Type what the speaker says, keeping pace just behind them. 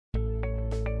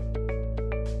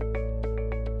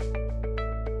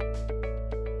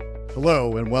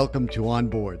Hello and welcome to On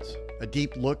Boards, a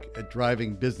deep look at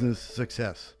driving business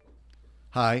success.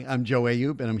 Hi, I'm Joe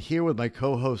Ayub and I'm here with my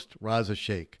co-host Raza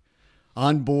Sheikh.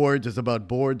 On Boards is about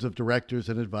boards of directors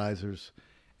and advisors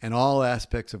and all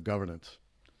aspects of governance.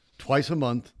 Twice a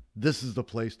month, this is the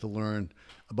place to learn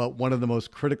about one of the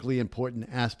most critically important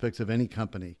aspects of any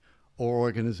company or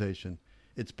organization,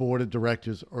 its board of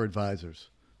directors or advisors.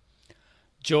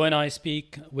 Joe and I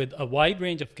speak with a wide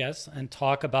range of guests and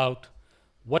talk about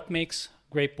what makes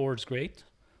great boards great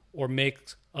or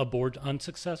makes a board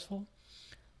unsuccessful,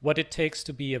 what it takes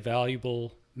to be a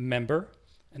valuable member,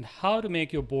 and how to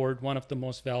make your board one of the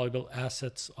most valuable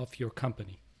assets of your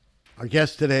company. Our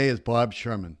guest today is Bob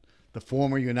Sherman, the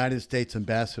former United States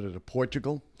ambassador to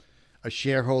Portugal, a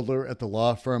shareholder at the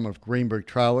law firm of Greenberg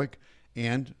Traurig,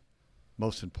 and,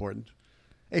 most important,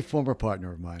 a former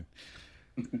partner of mine.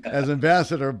 As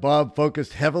ambassador, Bob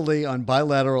focused heavily on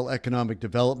bilateral economic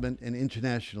development and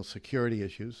international security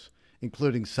issues,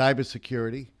 including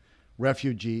cybersecurity,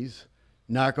 refugees,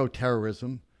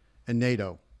 narco-terrorism, and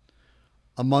NATO.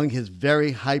 Among his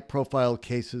very high-profile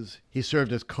cases, he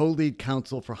served as co-lead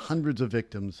counsel for hundreds of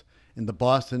victims in the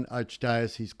Boston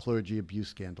Archdiocese clergy abuse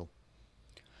scandal.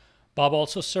 Bob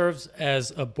also serves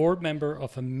as a board member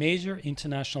of a major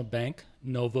international bank,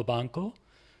 Novo Banco,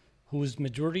 whose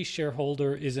majority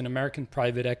shareholder is an American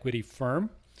private equity firm.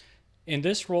 In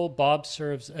this role, Bob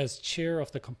serves as chair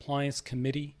of the Compliance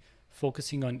Committee,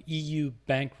 focusing on EU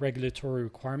bank regulatory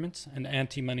requirements and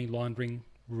anti-money laundering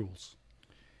rules.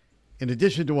 In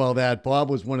addition to all that, Bob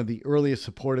was one of the earliest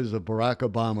supporters of Barack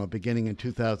Obama beginning in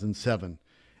 2007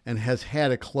 and has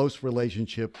had a close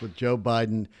relationship with Joe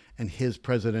Biden and his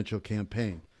presidential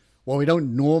campaign. While we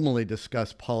don't normally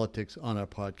discuss politics on our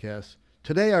podcast,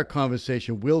 today our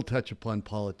conversation will touch upon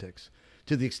politics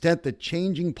to the extent that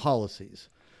changing policies,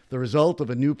 the result of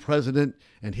a new president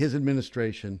and his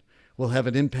administration, will have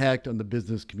an impact on the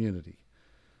business community.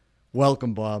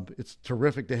 Welcome, Bob. It's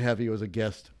terrific to have you as a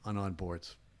guest on On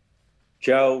Boards.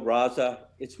 Joe, Raza,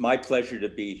 it's my pleasure to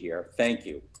be here. Thank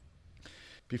you.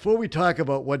 Before we talk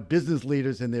about what business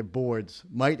leaders and their boards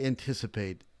might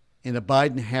anticipate in a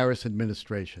Biden-Harris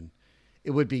administration,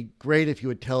 it would be great if you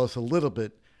would tell us a little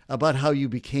bit about how you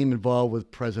became involved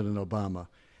with President Obama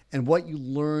and what you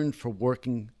learned for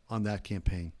working on that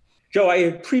campaign. Joe, I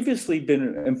had previously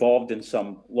been involved in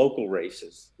some local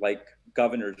races, like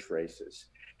governor's races.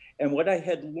 And what I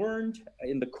had learned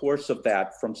in the course of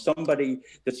that from somebody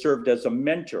that served as a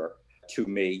mentor to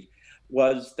me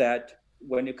was that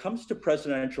when it comes to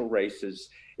presidential races,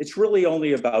 it's really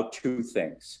only about two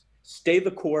things: stay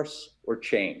the course or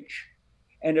change.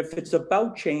 And if it's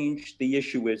about change, the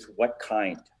issue is what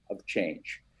kind of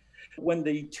change. When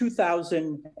the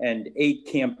 2008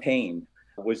 campaign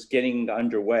was getting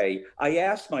underway, I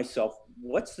asked myself,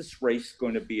 what's this race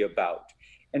going to be about?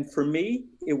 And for me,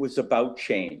 it was about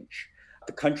change.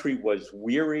 The country was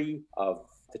weary of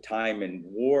the time in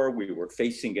war. We were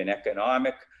facing an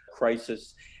economic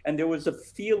crisis. And there was a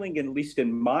feeling, at least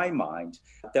in my mind,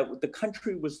 that the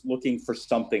country was looking for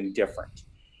something different.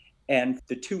 And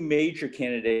the two major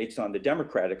candidates on the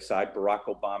Democratic side, Barack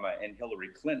Obama and Hillary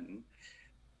Clinton,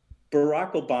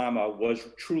 Barack Obama was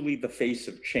truly the face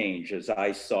of change as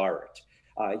I saw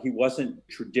it. He wasn't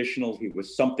traditional. He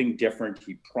was something different.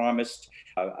 He promised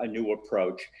a new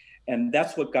approach. And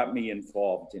that's what got me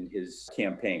involved in his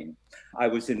campaign. I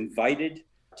was invited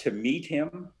to meet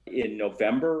him in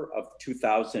November of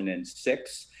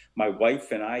 2006. My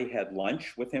wife and I had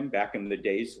lunch with him back in the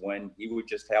days when he would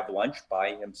just have lunch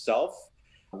by himself.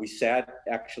 We sat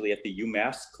actually at the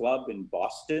UMass Club in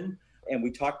Boston, and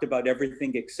we talked about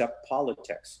everything except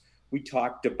politics. We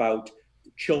talked about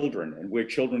children and where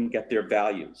children get their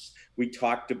values. We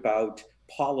talked about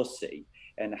policy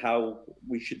and how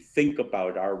we should think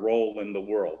about our role in the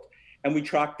world. And we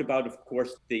talked about, of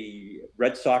course, the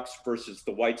Red Sox versus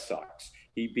the White Sox.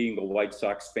 He being a White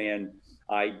Sox fan,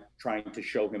 I trying to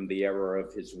show him the error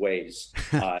of his ways.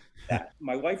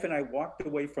 My wife and I walked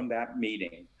away from that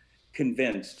meeting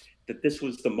convinced that this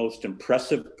was the most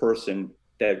impressive person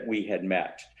that we had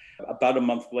met. About a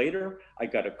month later, I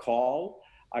got a call.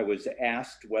 I was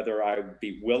asked whether I would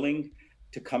be willing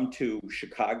to come to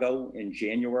Chicago in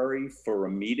January for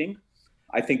a meeting.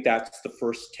 I think that's the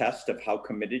first test of how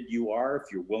committed you are if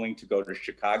you're willing to go to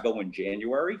Chicago in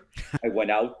January. I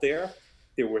went out there.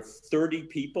 There were 30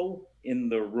 people in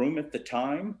the room at the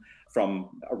time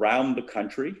from around the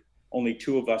country, only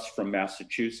two of us from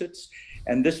Massachusetts.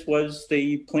 And this was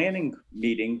the planning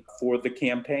meeting for the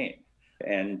campaign.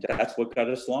 And that's what got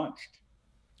us launched.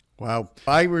 Wow.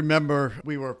 I remember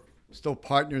we were still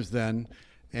partners then,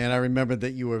 And I remember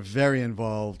that you were very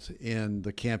involved in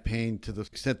the campaign to the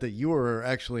extent that you were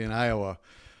actually in Iowa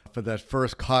for that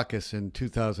first caucus in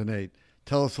 2008.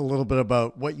 Tell us a little bit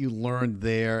about what you learned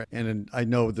there. And I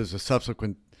know there's a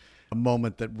subsequent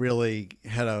moment that really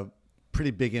had a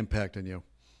pretty big impact on you.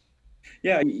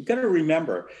 Yeah, you got to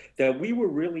remember that we were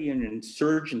really an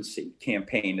insurgency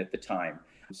campaign at the time.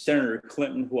 Senator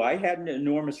Clinton, who I had an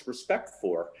enormous respect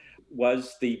for,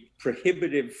 was the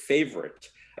prohibitive favorite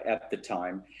at the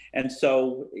time. And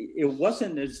so it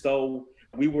wasn't as though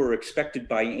we were expected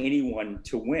by anyone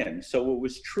to win. So it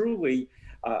was truly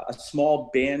a small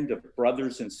band of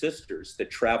brothers and sisters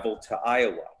that traveled to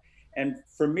Iowa. And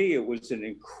for me, it was an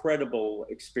incredible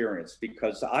experience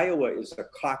because Iowa is a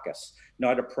caucus,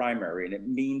 not a primary, and it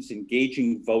means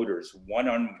engaging voters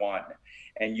one-on-one.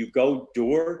 And you go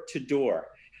door to door.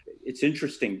 It's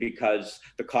interesting because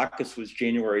the caucus was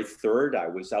January 3rd. I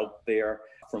was out there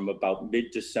from about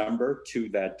mid-December to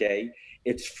that day.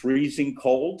 It's freezing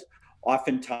cold.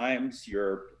 Oftentimes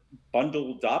you're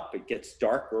bundled up. It gets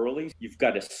dark early. You've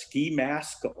got a ski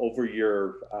mask over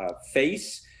your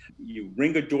face. You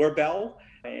ring a doorbell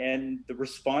and the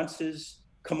response is,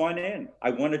 come on in. I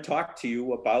want to talk to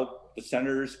you about the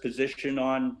senator's position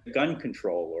on gun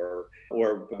control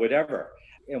or whatever.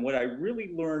 And what I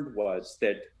really learned was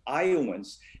that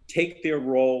Iowans take their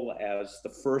role as the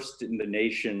first in the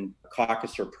nation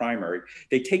caucus or primary,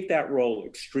 they take that role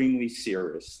extremely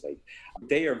seriously.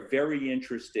 They are very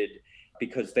interested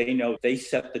because they know they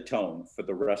set the tone for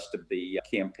the rest of the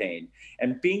campaign.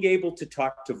 And being able to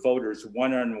talk to voters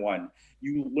one-on-one,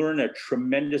 you learn a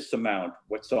tremendous amount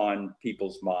what's on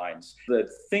people's minds. The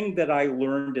thing that I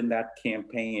learned in that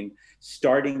campaign,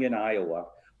 starting in Iowa,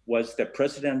 was that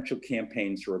presidential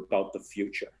campaigns are about the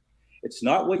future. It's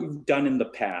not what you've done in the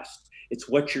past, it's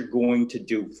what you're going to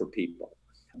do for people.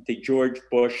 The George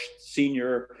Bush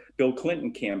Sr. Bill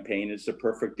Clinton campaign is a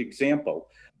perfect example.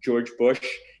 George Bush,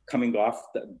 coming off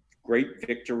the great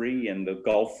victory in the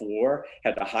Gulf War,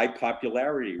 had a high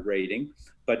popularity rating,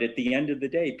 but at the end of the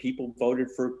day, people voted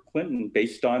for Clinton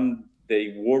based on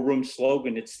the war room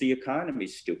slogan, "It's the economy,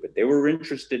 stupid." They were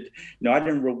interested not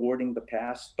in rewarding the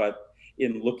past, but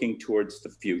in looking towards the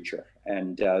future.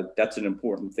 And that's an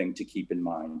important thing to keep in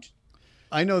mind.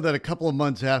 I know that a couple of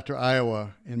months after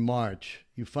Iowa in March,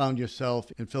 you found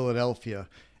yourself in Philadelphia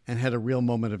and had a real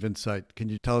moment of insight. Can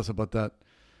you tell us about that?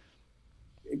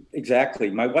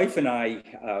 Exactly. My wife and I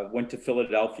went to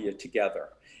Philadelphia together,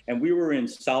 and we were in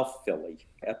South Philly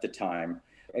at the time.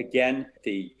 Again,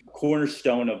 the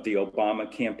cornerstone of the Obama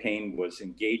campaign was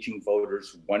engaging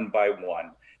voters one by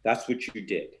one. That's what you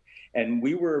did. And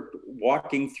we were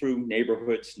walking through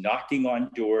neighborhoods, knocking on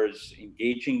doors,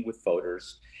 engaging with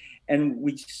voters. And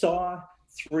we saw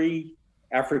three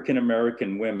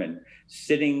African-American women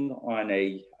sitting on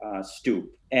a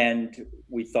stoop. And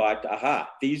we thought, aha,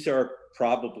 these are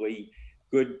probably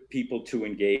good people to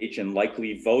engage and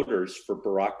likely voters for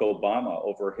Barack Obama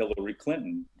over Hillary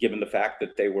Clinton, given the fact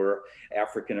that they were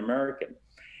African-American.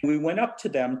 We went up to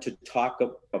them to talk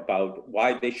about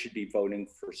why they should be voting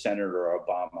for Senator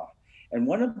Obama. And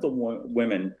one of the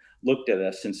women looked at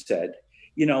us and said,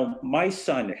 you know, my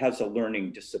son has a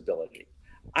learning disability.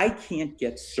 I can't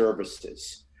get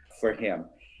services for him.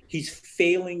 He's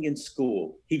failing in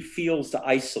school. He feels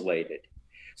isolated.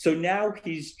 So now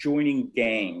he's joining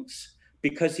gangs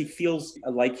because he feels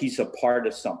like he's a part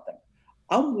of something.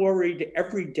 I'm worried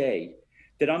every day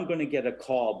that I'm going to get a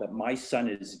call that my son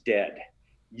is dead.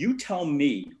 You tell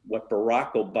me what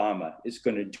Barack Obama is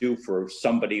going to do for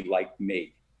somebody like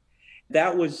me.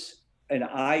 That was an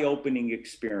eye-opening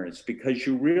experience because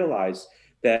you realize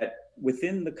that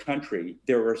within the country,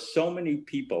 there are so many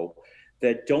people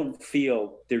that don't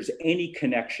feel there's any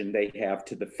connection they have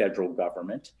to the federal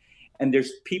government. And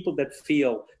there's people that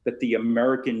feel that the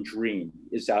American dream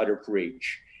is out of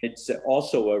reach. It's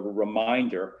also a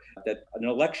reminder that an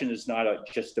election is not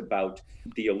just about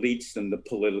the elites and the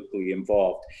politically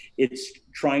involved. It's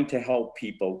trying to help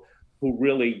people who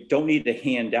really don't need a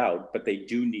handout, but they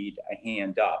do need a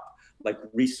hand up, like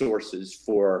resources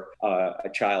for a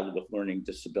child with learning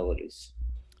disabilities.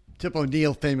 Tip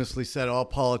O'Neill famously said, all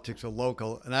politics are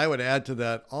local. And I would add to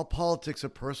that, all politics are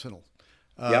personal.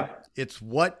 It's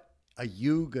what are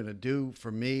you going to do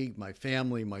for me, my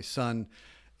family, my son?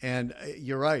 And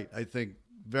you're right. I think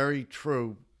very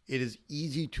true. It is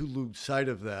easy to lose sight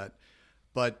of that.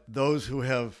 But those who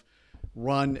have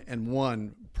run and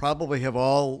won probably have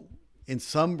all, in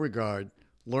some regard,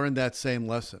 learned that same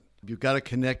lesson. You've got to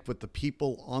connect with the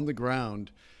people on the ground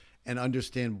and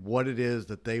understand what it is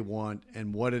that they want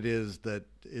and what it is that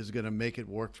is going to make it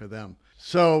work for them.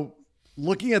 So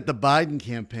looking at the Biden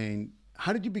campaign,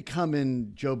 How did you become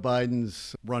in Joe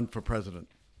Biden's run for president?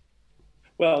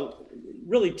 Well,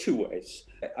 really two ways.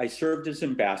 I served as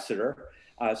ambassador,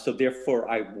 so therefore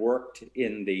I worked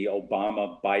in the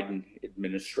Obama-Biden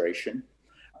administration.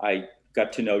 I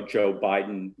got to know Joe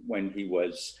Biden when he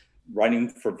was running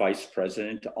for vice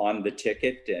president on the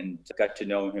ticket, and got to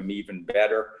know him even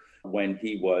better when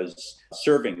he was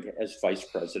serving as vice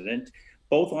president,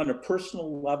 both on a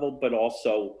personal level, but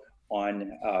also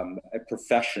on a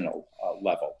professional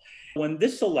level. When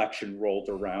this election rolled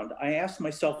around, I asked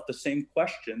myself the same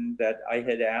question that I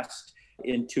had asked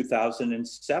in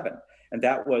 2007. And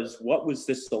that was, what was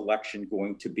this election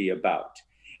going to be about?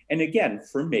 And again,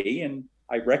 for me, and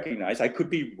I recognize I could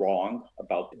be wrong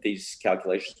about these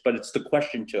calculations, but it's the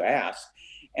question to ask.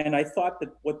 And I thought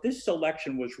that what this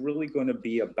election was really going to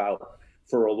be about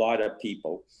for a lot of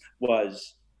people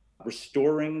was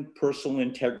restoring personal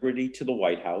integrity to the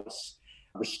White House,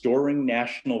 restoring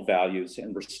national values,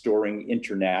 and restoring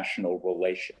international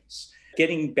relations,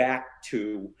 getting back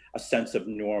to a sense of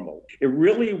normal. It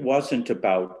really wasn't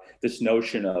about this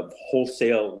notion of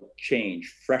wholesale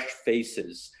change, fresh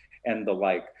faces, and the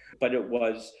like, but it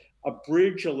was a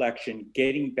bridge election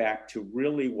getting back to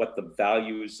really what the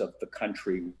values of the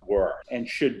country were and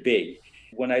should be.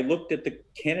 When I looked at the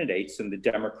candidates in the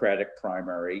Democratic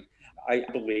primary, I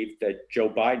believe that Joe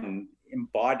Biden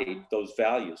embodied those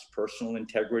values: personal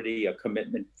integrity, a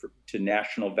commitment to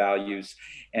national values,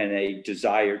 and a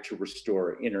desire to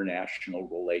restore international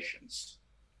relations.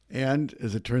 And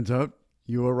as it turns out,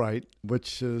 you were right,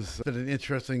 which has been an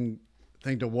interesting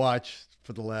thing to watch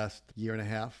for the last year and a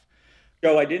half.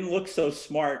 Joe, I didn't look so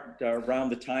smart around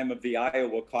the time of the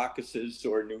Iowa caucuses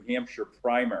or New Hampshire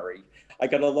primary. I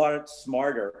got a lot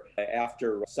smarter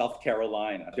after South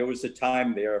Carolina. There was a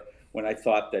time there when I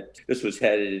thought that this was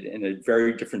headed in a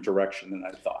very different direction than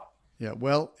I thought. Yeah,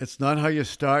 well, it's not how you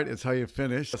start, it's how you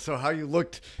finish. So how you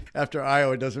looked after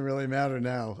Iowa doesn't really matter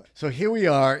now. So here we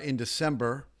are in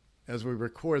December as we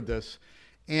record this.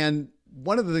 And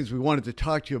one of the things we wanted to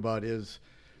talk to you about is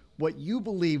what you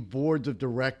believe boards of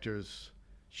directors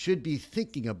should be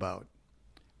thinking about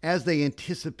as they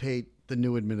anticipate the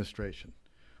new administration.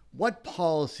 What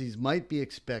policies might be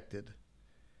expected,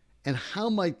 and how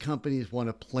might companies want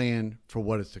to plan for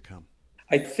what is to come?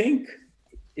 I think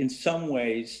in some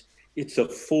ways it's a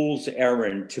fool's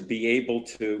errand to be able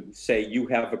to say you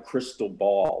have a crystal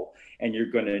ball and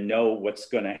you're going to know what's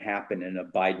going to happen in a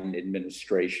Biden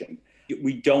administration.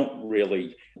 We don't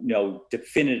really know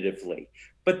definitively,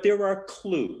 but there are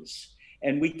clues.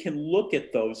 And we can look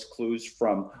at those clues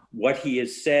from what he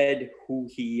has said, who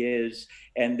he is,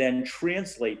 and then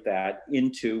translate that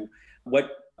into what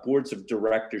boards of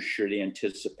directors should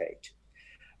anticipate.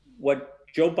 What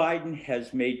Joe Biden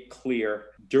has made clear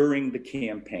during the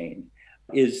campaign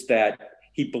is that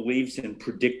he believes in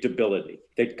predictability,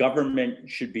 that government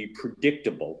should be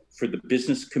predictable for the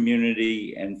business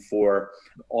community and for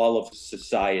all of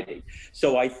society.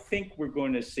 So I think we're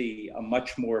going to see a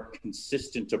much more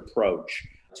consistent approach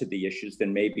to the issues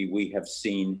than maybe we have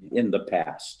seen in the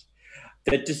past.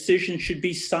 That decisions should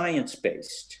be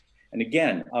science-based. And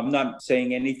again, I'm not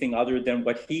saying anything other than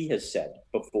what he has said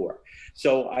before.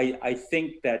 So I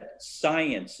think that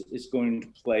science is going to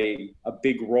play a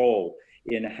big role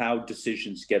in how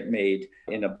decisions get made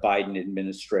in a Biden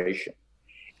administration.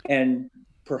 And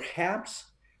perhaps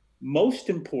most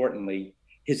importantly,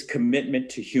 his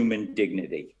commitment to human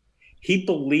dignity. He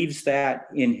believes that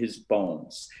in his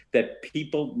bones, that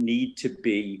people need to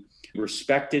be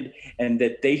respected and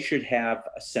that they should have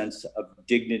a sense of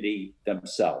dignity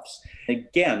themselves.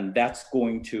 Again, that's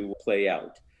going to play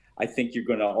out. I think you're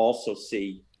going to also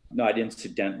see, not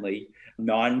incidentally,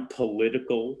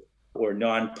 non-political or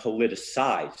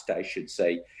non-politicized, I should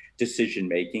say,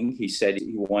 decision-making. He said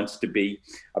he wants to be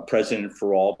a president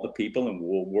for all the people and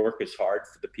will work as hard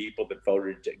for the people that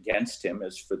voted against him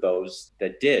as for those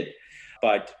that did.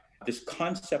 But this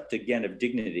concept, again, of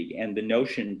dignity and the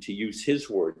notion, to use his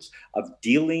words, of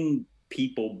dealing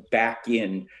people back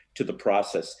in to the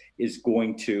process is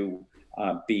going to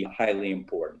be highly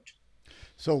important.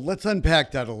 So let's unpack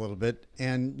that a little bit,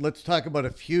 and let's talk about a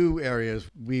few areas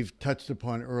we've touched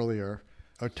upon earlier,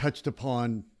 or touched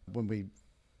upon when we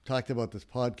talked about this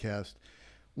podcast.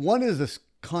 One is this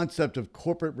concept of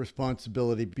corporate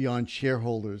responsibility beyond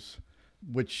shareholders,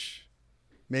 which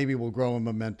maybe will grow in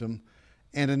momentum.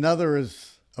 And another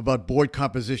is about board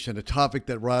composition, a topic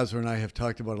that Raza and I have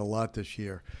talked about a lot this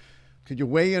year. Could you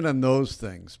weigh in on those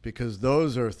things? Because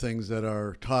those are things that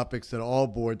are topics that all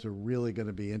boards are really going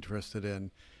to be interested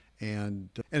in. And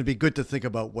it'd be good to think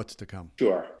about what's to come.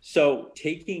 Sure. So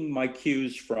taking my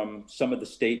cues from some of the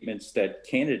statements that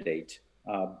candidate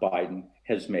Biden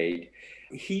has made.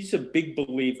 He's a big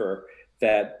believer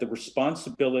that the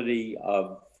responsibility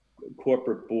of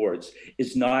corporate boards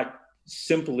is not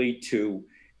simply to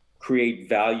create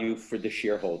value for the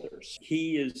shareholders.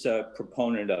 He is a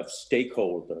proponent of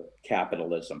stakeholder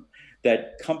capitalism,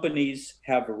 that companies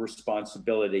have a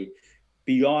responsibility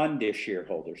beyond their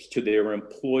shareholders, to their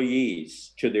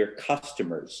employees, to their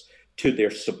customers, to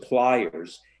their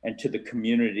suppliers, and to the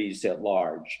communities at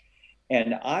large.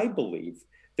 And I believe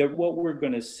that what we're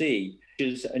going to see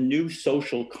is a new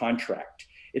social contract.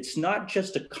 It's not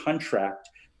just a contract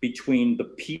between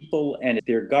the people and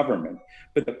their government,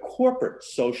 but the corporate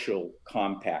social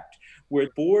compact, where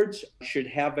boards should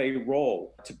have a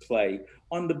role to play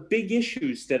on the big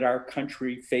issues that our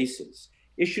country faces.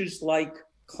 Issues like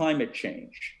climate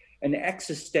change, an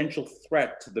existential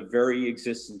threat to the very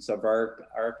existence of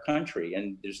our country.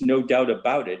 And there's no doubt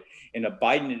about it, in a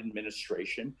Biden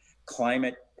administration,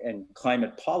 climate and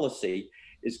climate policy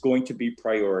is going to be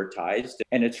prioritized,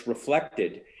 and it's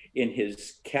reflected in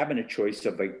his cabinet choice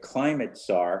of a climate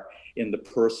czar in the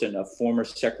person of former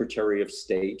Secretary of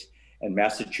State and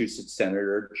Massachusetts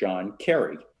Senator John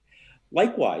Kerry.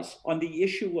 Likewise, on the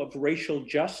issue of racial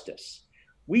justice,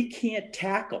 we can't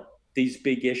tackle these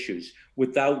big issues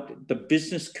without the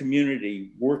business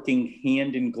community working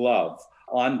hand in glove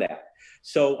on that.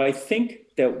 So I think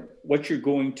that what you're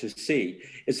going to see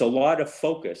is a lot of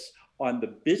focus on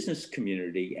the business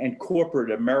community and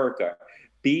corporate America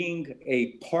being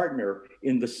a partner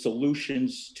in the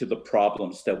solutions to the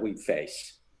problems that we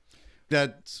face.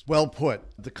 That's well put.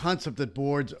 The concept that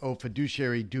boards owe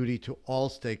fiduciary duty to all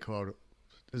stakeholders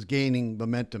is gaining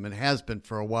momentum and has been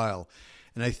for a while.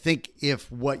 And I think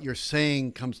if what you're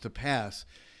saying comes to pass,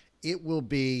 it will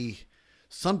be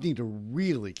something to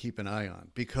really keep an eye on,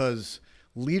 because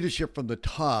leadership from the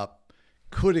top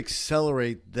could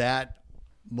accelerate that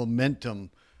momentum,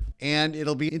 and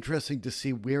it'll be interesting to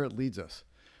see where it leads us.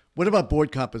 What about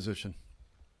board composition?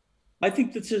 I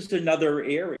think this is another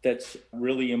area that's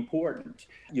really important.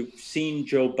 You've seen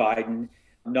Joe Biden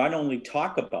not only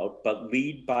talk about, but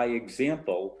lead by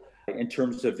example in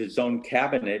terms of his own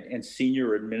cabinet and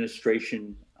senior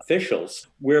administration officials,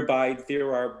 whereby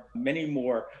there are many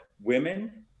more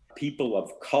women, people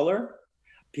of color,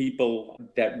 people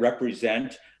that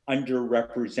represent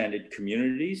underrepresented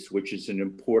communities, which is an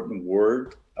important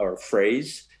word or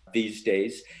phrase these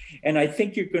days. And I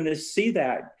think you're going to see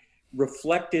that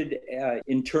reflected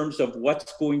in terms of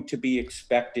what's going to be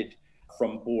expected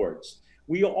from boards.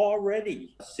 We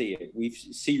already see it. We've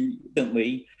seen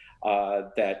recently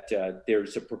that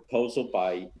there's a proposal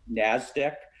by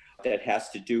NASDAQ that has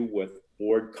to do with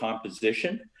board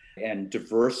composition and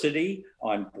diversity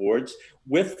on boards,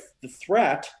 with the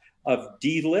threat of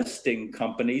delisting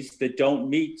companies that don't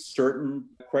meet certain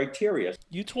criteria.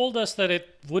 You told us that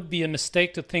it would be a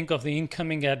mistake to think of the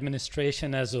incoming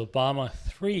administration as Obama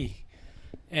 3,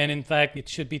 and in fact, it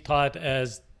should be thought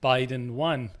as Biden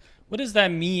 1. What does that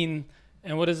mean,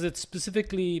 and what does it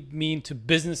specifically mean to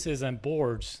businesses and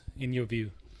boards, in your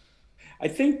view? I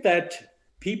think that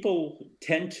people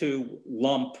tend to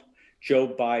lump Joe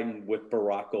Biden with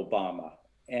Barack Obama,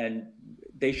 and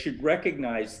they should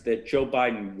recognize that Joe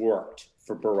Biden worked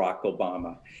for Barack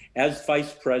Obama. As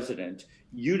vice president,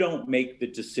 you don't make the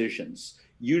decisions.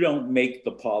 You don't make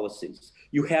the policies.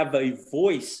 You have a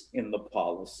voice in the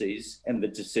policies and the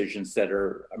decisions that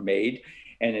are made.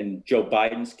 And in Joe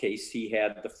Biden's case, he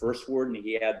had the first word and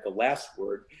he had the last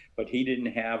word, but he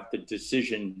didn't have the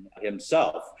decision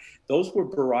himself. Those were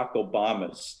Barack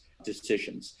Obama's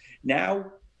decisions.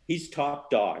 Now he's top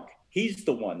dog. He's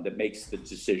the one that makes the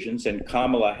decisions, and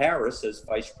Kamala Harris, as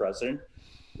vice president,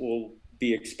 will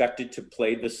be expected to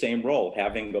play the same role,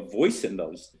 having a voice in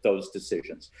those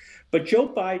decisions. But Joe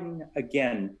Biden,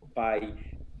 again, by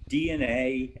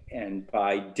DNA and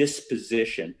by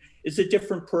disposition, is a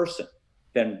different person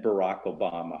than Barack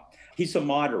Obama. He's a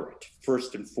moderate,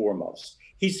 first and foremost.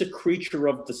 He's a creature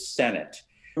of the Senate.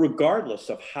 Regardless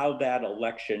of how that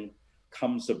election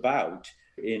comes about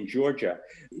in Georgia,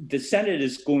 the Senate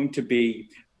is going to be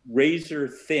razor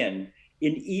thin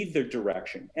in either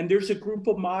direction. And there's a group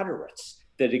of moderates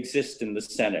that exist in the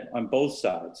Senate on both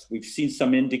sides. We've seen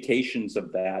some indications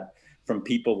of that from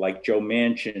people like Joe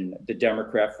Manchin, the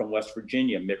Democrat from West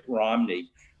Virginia, Mitt Romney,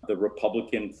 the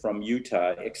Republican from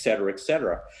Utah, et cetera, et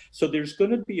cetera. So there's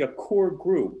going to be a core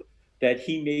group that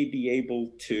he may be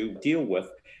able to deal with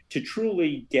to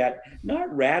truly get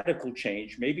not radical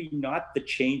change, maybe not the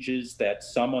changes that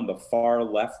some on the far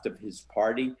left of his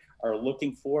party are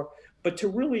looking for, but to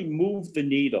really move the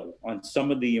needle on some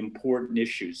of the important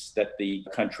issues that the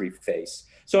country face.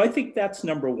 So I think that's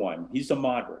number one. He's a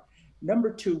moderate.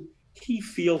 Number two, He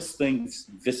feels things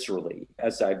viscerally,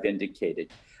 as I've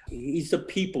indicated. He's a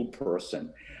people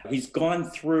person. He's gone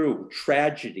through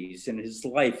tragedies in his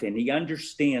life, and he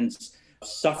understands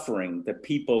suffering that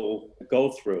people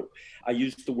go through. I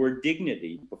used the word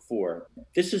dignity before.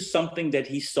 This is something that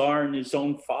he saw in his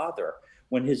own father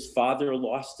when his father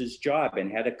lost his job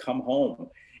and had to come home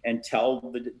and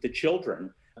tell the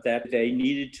children that they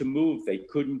needed to move. They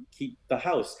couldn't keep the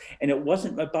house. And it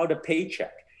wasn't about a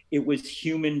paycheck. It was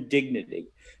human dignity.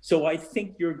 So I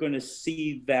think you're going to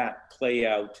see that play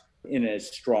out in a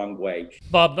strong way.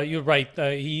 Bob, you're right.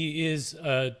 He is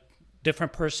a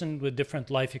different person with different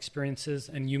life experiences,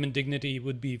 and human dignity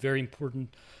would be very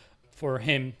important for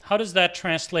him. How does that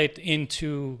translate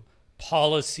into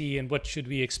policy, and what should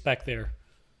we expect there?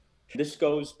 This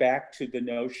goes back to the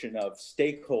notion of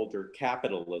stakeholder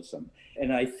capitalism.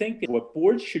 And I think what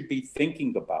boards should be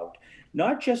thinking about,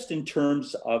 not just in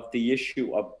terms of the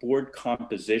issue of board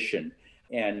composition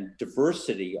and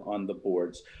diversity on the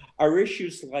boards, are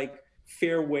issues like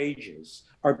fair wages.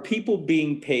 Are people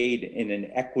being paid in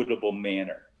an equitable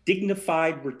manner?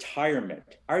 Dignified retirement.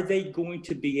 Are they going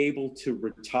to be able to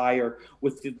retire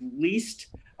with at least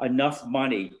enough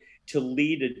money to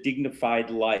lead a dignified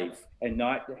life and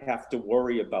not have to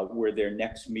worry about where their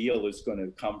next meal is going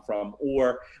to come from?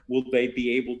 Or will they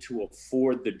be able to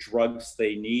afford the drugs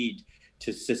they need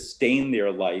to sustain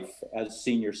their life as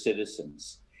senior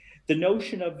citizens? The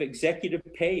notion of executive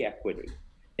pay equity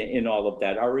in all of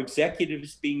that. Are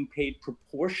executives being paid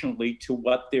proportionally to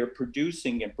what they're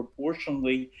producing and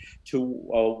proportionally to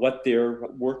what their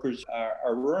workers are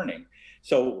earning?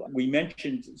 So we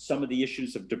mentioned some of the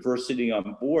issues of diversity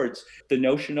on boards, the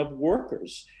notion of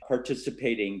workers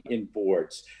participating in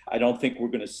boards. I don't think we're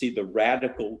going to see the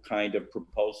radical kind of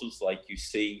proposals like you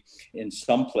see in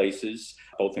some places,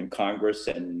 both in Congress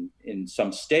and in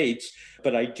some states.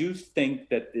 But I do think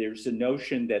that there's a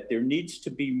notion that there needs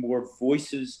to be more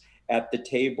voices at the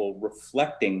table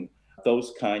reflecting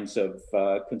those kinds of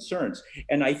concerns.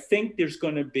 And I think there's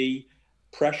going to be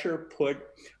pressure put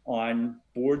on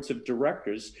boards of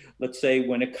directors, let's say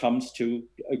when it comes to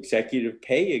executive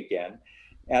pay again,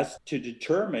 as to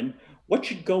determine what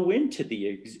should go into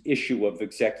the issue of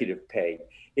executive pay.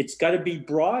 It's got to be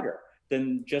broader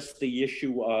than just the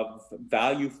issue of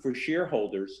value for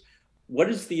shareholders. What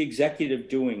is the executive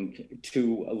doing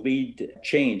to lead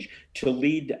change, to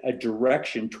lead a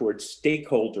direction towards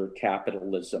stakeholder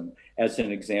capitalism, as an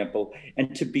example,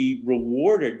 and to be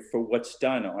rewarded for what's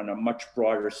done on a much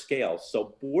broader scale?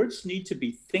 So boards need to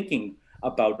be thinking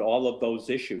about all of those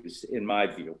issues, in my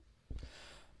view.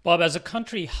 Bob, as a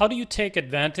country, how do you take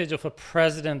advantage of a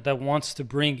president that wants to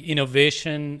bring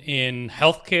innovation in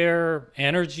healthcare,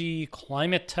 energy,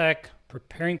 climate tech,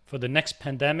 preparing for the next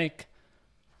pandemic?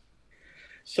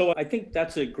 So I think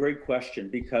that's a great question,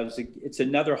 because it's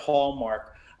another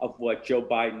hallmark of what Joe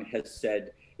Biden has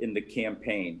said in the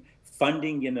campaign: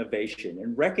 funding innovation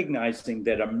and recognizing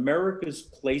that America's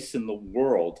place in the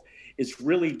world is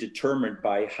really determined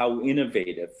by how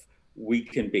innovative we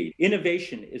can be.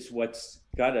 Innovation is what's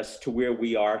got us to where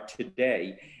we are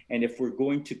today. And if we're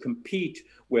going to compete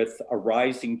with a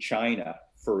rising China,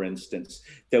 for instance,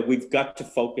 that we've got to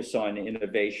focus on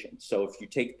innovation. So if you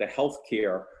take the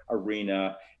healthcare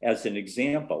arena as an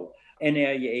example,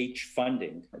 NIH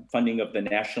funding of the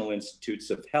National Institutes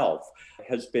of Health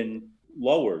has been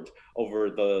lowered over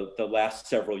the last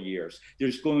several years.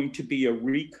 There's going to be a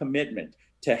recommitment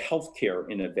to healthcare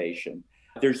innovation.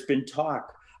 There's been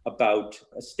talk about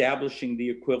establishing the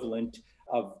equivalent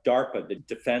of DARPA, the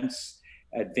Defense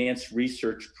Advanced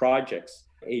Research Projects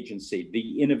Agency,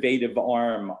 the innovative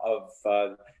arm of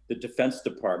the Defense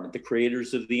Department, the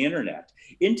creators of the internet,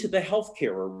 into the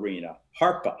healthcare arena,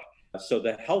 HARPA, so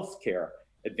the Healthcare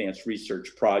Advanced Research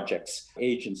Projects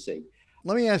Agency.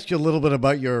 Let me ask you a little bit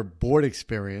about your board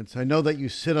experience. I know that you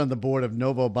sit on the board of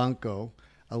Novo Banco,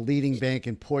 a leading bank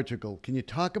in Portugal. Can you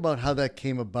talk about how that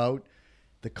came about,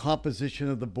 the composition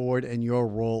of the board, and your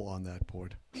role on that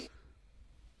board?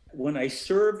 When I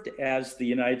served as the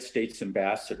United States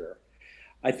ambassador,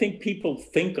 I think people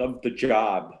think of the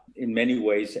job in many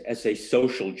ways as a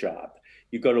social job.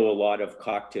 You go to a lot of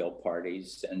cocktail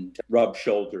parties and rub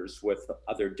shoulders with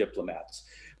other diplomats,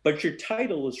 but your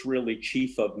title is really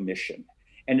chief of mission.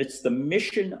 And it's the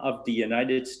mission of the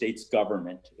United States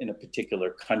government in a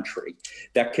particular country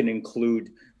that can include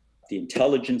the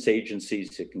intelligence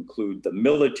agencies, it can include the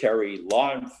military,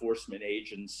 law enforcement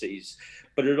agencies,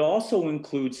 but it also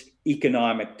includes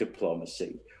economic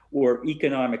diplomacy or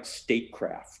economic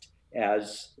statecraft,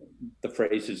 as the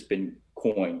phrase has been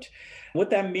coined. What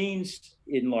that means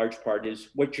in large part is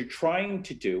what you're trying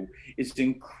to do is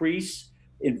increase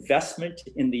investment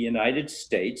in the United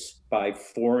States by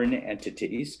foreign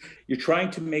entities. You're trying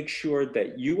to make sure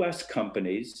that US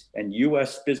companies and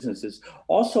US businesses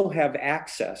also have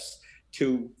access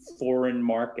to foreign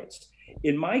markets.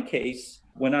 In my case,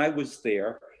 when I was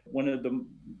there, one of the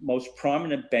most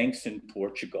prominent banks in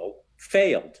Portugal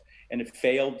failed. And it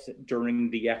failed during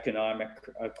the economic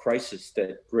crisis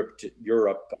that gripped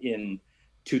Europe in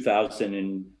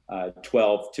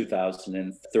 2012,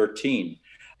 2013.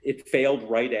 It failed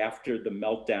right after the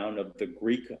meltdown of the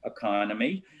Greek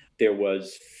economy. There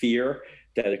was fear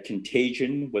that a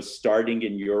contagion was starting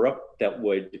in Europe that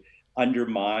would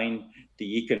undermine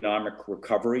the economic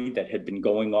recovery that had been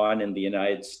going on in the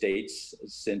United States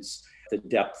since the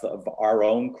depth of our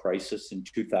own crisis in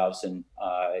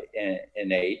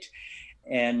 2008.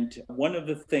 And one of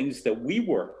the things that we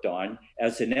worked on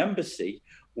as an embassy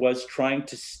was trying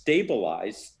to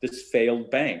stabilize this failed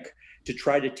bank, to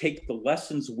try to take the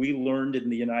lessons we learned in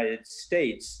the United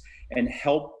States and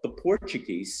help the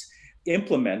Portuguese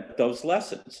implement those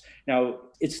lessons. Now,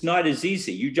 it's not as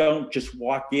easy. You don't just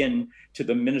walk in to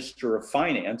the Minister of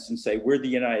Finance and say, we're the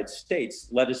United States,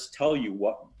 let us tell you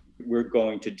what we're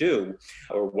going to do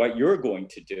or what you're going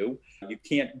to do. You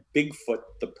can't Bigfoot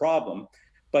the problem,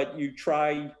 but you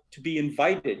try to be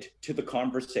invited to the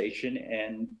conversation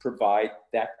and provide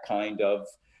that kind of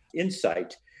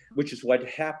insight, which is what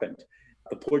happened.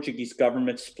 The Portuguese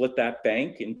government split that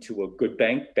bank into a good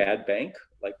bank, bad bank,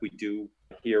 like we do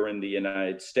here in the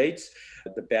United States.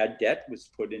 The bad debt was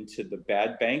put into the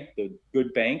bad bank. The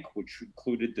good bank, which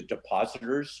included the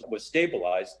depositors, was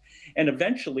stabilized. And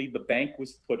eventually the bank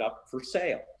was put up for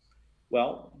sale.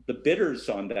 Well, the bidders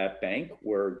on that bank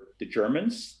were the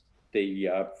Germans, the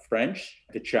French,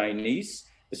 the Chinese,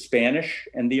 the Spanish,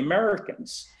 and the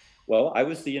Americans. Well, I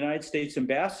was the United States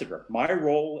ambassador. My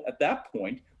role at that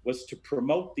point was to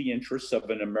promote the interests of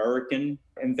an American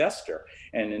investor.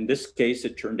 And in this case,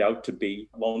 it turned out to be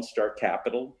Lone Star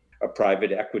Capital, a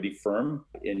private equity firm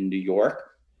in New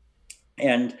York.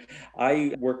 And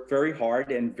I worked very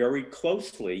hard and very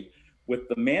closely with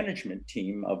the management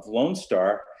team of Lone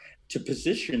Star to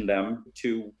position them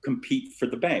to compete for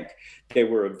the bank. They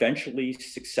were eventually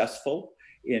successful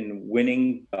in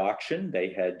winning the auction.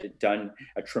 They had done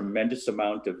a tremendous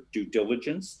amount of due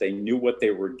diligence. They knew what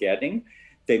they were getting.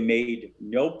 They made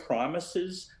no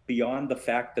promises beyond the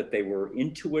fact that they were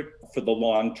into it for the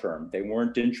long term. They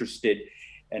weren't interested,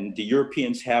 and the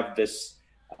Europeans have this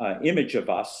image of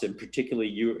us, and particularly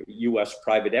US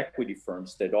private equity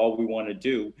firms, that all we want to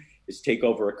do is take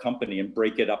over a company and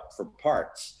break it up for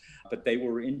parts. But they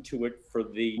were into it for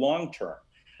the long term.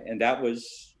 And that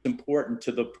was important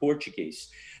to the Portuguese.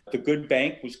 The good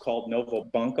bank was called Novo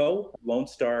Banco. Lone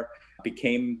Star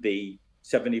became the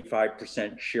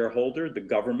 75% shareholder. The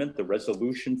government, the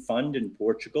resolution fund in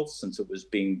Portugal, since it was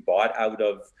being bought out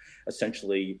of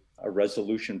essentially a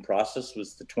resolution process,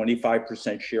 was the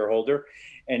 25% shareholder.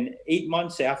 And 8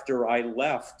 months after I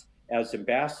left as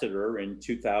ambassador in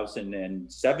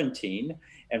 2017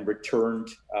 and returned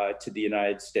to the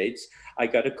United States, I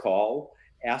got a call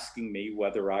asking me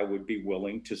whether I would be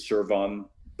willing to serve on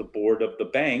the board of the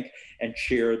bank and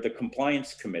chair the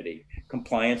compliance committee.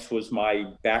 Compliance was my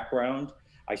background.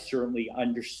 I certainly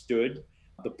understood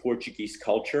the Portuguese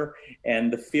culture,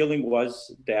 and the feeling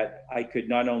was that I could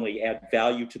not only add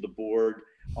value to the board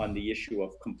on the issue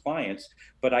of compliance,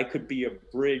 but I could be a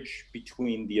bridge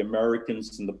between the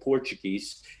Americans and the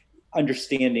Portuguese,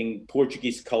 understanding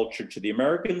Portuguese culture to the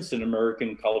Americans and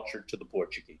American culture to the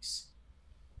Portuguese.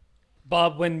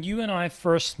 Bob, when you and I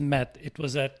first met, it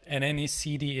was at an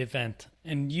NECD event,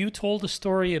 and you told a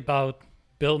story about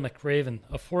Bill McRaven,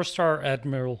 a four-star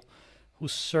admiral who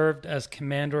served as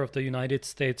commander of the United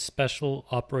States Special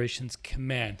Operations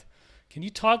Command. Can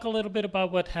you talk a little bit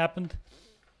about what happened?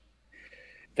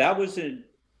 That was an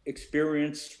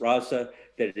experience, Raza,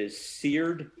 that is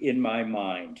seared in my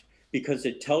mind because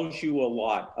it tells you a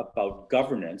lot about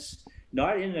governance,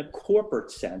 not in a corporate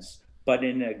sense, but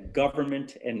in a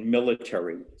government and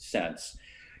military sense.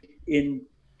 In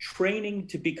training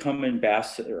to become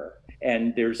ambassador,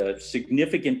 and there's a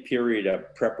significant period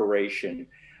of preparation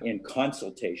and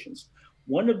consultations,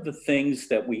 one of the things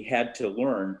that we had to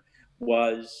learn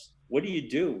was, what do you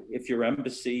do if your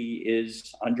embassy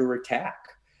is under attack?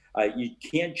 You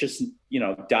can't just,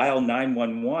 dial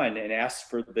 911 and ask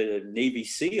for the Navy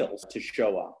SEALs to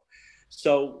show up.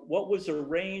 So what was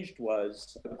arranged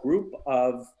was a group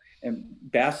of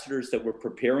ambassadors that were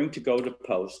preparing to go to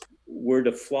post were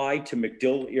to fly to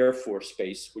MacDill Air Force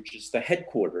Base, which is the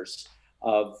headquarters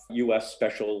of U.S.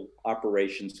 Special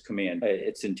Operations Command.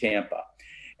 It's in Tampa.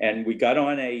 And we got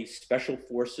on a Special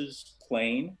Forces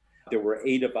plane There were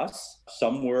 8 of us.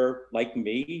 Some were, like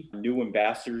me, new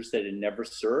ambassadors that had never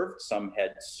served. Some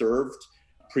had served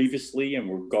previously and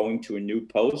were going to a new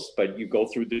post, but you go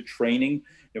through the training,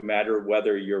 no matter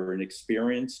whether you're an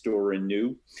experienced or a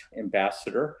new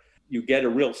ambassador. You get a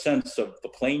real sense of the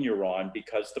plane you're on,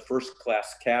 because the first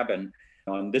class cabin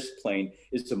on this plane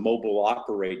is a mobile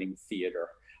operating theater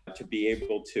to be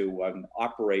able to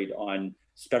operate on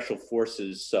special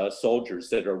forces soldiers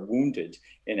that are wounded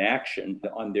in action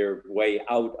on their way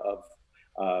out of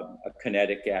a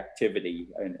kinetic activity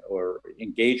or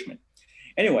engagement.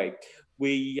 Anyway,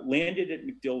 we landed at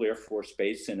MacDill Air Force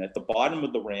Base, and at the bottom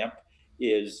of the ramp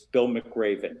is Bill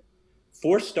McRaven,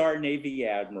 4-star Navy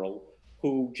admiral,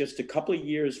 who just a couple of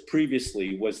years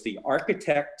previously was the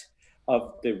architect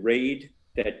of the raid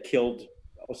that killed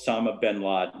Osama bin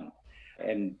Laden,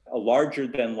 and a larger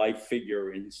than life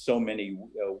figure in so many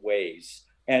ways.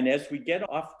 And as we get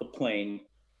off the plane,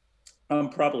 I'm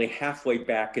probably halfway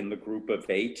back in the group of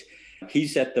 8.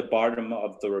 He's at the bottom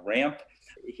of the ramp.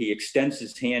 He extends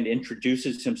his hand,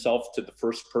 introduces himself to the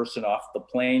first person off the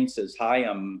plane, says, "Hi,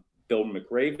 I'm Bill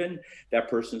McRaven." That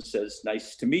person says,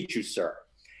 "Nice to meet you, sir."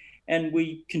 And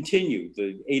we continue.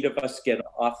 The 8 of us get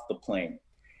off the plane.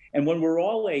 And when we're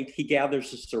all 8, he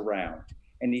gathers us around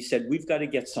and he said, "We've got to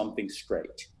get something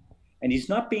straight." And he's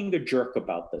not being a jerk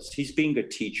about this. He's being a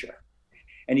teacher.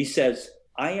 And he says,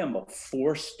 "I am a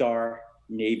 4-star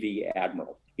Navy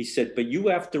admiral." He said, "But you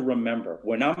have to remember,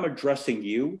 when I'm addressing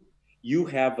you, you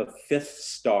have a 5th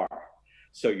star.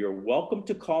 So you're welcome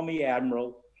to call me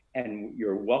Admiral, and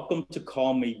you're welcome to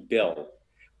call me Bill,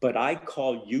 but I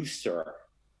call you sir,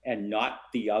 and not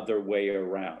the other way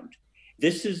around.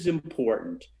 This is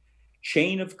important.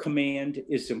 Chain of command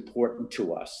is important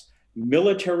to us.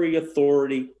 Military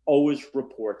authority always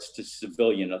reports to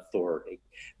civilian authority.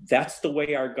 That's the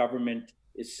way our government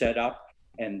is set up,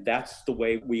 and that's the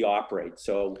way we operate.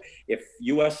 So if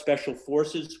U.S. Special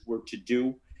Forces were to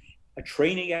do a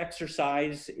training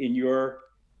exercise in your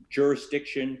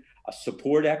jurisdiction, a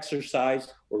support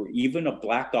exercise, or even a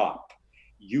black op,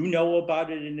 you know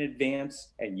about it in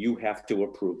advance and you have to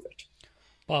approve it."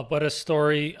 Bob, what a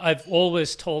story. I've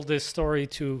always told this story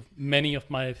to many of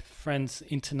my friends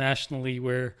internationally,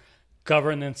 where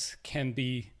governance can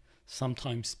be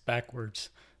sometimes backwards,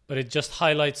 but it just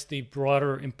highlights the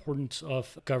broader importance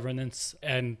of governance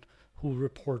and who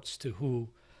reports to who,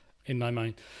 in my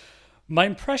mind. My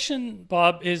impression,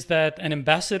 Bob, is that an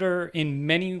ambassador in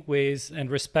many ways and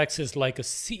respects is like a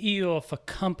CEO of a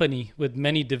company with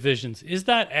many divisions. Is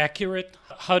that accurate?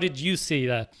 How did you see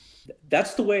that?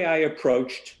 That's the way I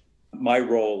approached my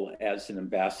role as an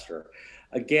ambassador.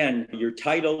 Again, your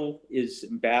title is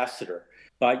ambassador,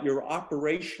 but your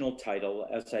operational title,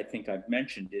 as I think I've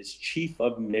mentioned, is chief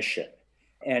of mission.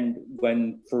 And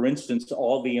when, for instance,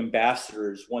 all the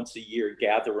ambassadors once a year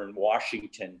gather in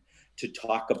Washington to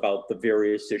talk about the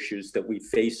various issues that we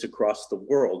face across the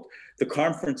world, the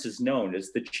conference is known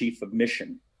as the Chief of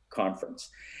Mission Conference.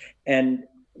 And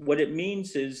what it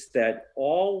means is that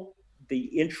all the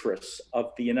interests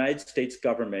of the United States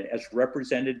government as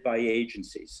represented by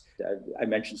agencies, I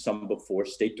mentioned some before,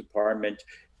 State Department,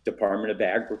 Department of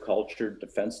Agriculture,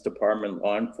 Defense Department,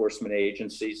 law enforcement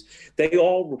agencies, they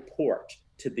all report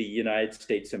to the United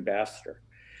States ambassador.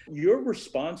 You're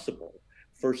responsible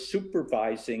for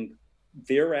supervising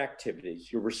their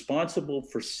activities. You're responsible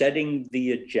for setting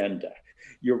the agenda.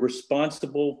 You're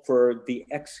responsible for the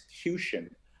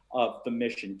execution of the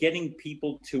mission, getting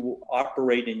people to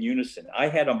operate in unison. I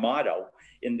had a motto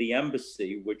in the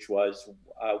embassy, which was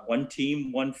one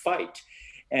team, one fight.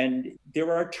 And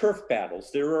there are turf battles,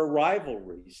 there are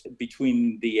rivalries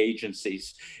between the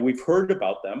agencies. We've heard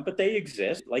about them, but they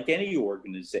exist. Like any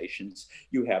organizations,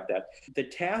 you have that. The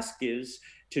task is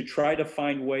to try to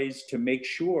find ways to make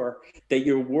sure that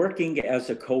you're working as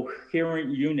a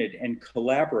coherent unit and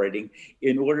collaborating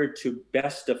in order to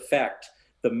best affect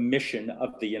the mission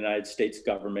of the United States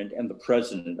government and the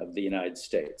President of the United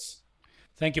States.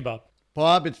 Thank you, Bob.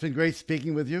 Bob, it's been great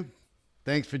speaking with you.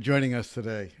 Thanks for joining us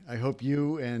today. I hope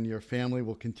you and your family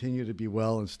will continue to be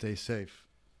well and stay safe.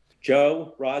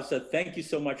 Joe, Raza, thank you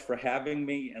so much for having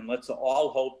me. And let's all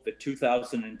hope that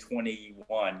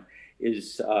 2021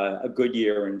 is a good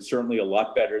year and certainly a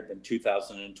lot better than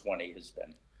 2020 has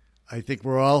been. I think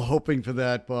we're all hoping for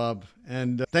that, Bob.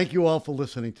 And thank you all for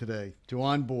listening today to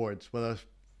On Boards with our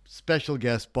special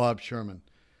guest, Bob Sherman.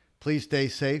 Please stay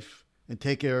safe and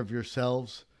take care of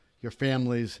yourselves, your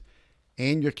families,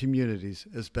 and your communities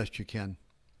as best you can.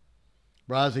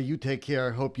 Raza, you take care.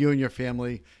 I hope you and your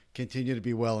family continue to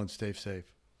be well and stay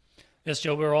safe. Yes,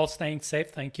 Joe, we're all staying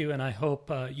safe. Thank you. And I hope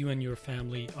you and your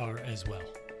family are as well.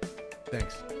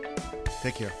 Thanks.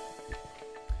 Take care.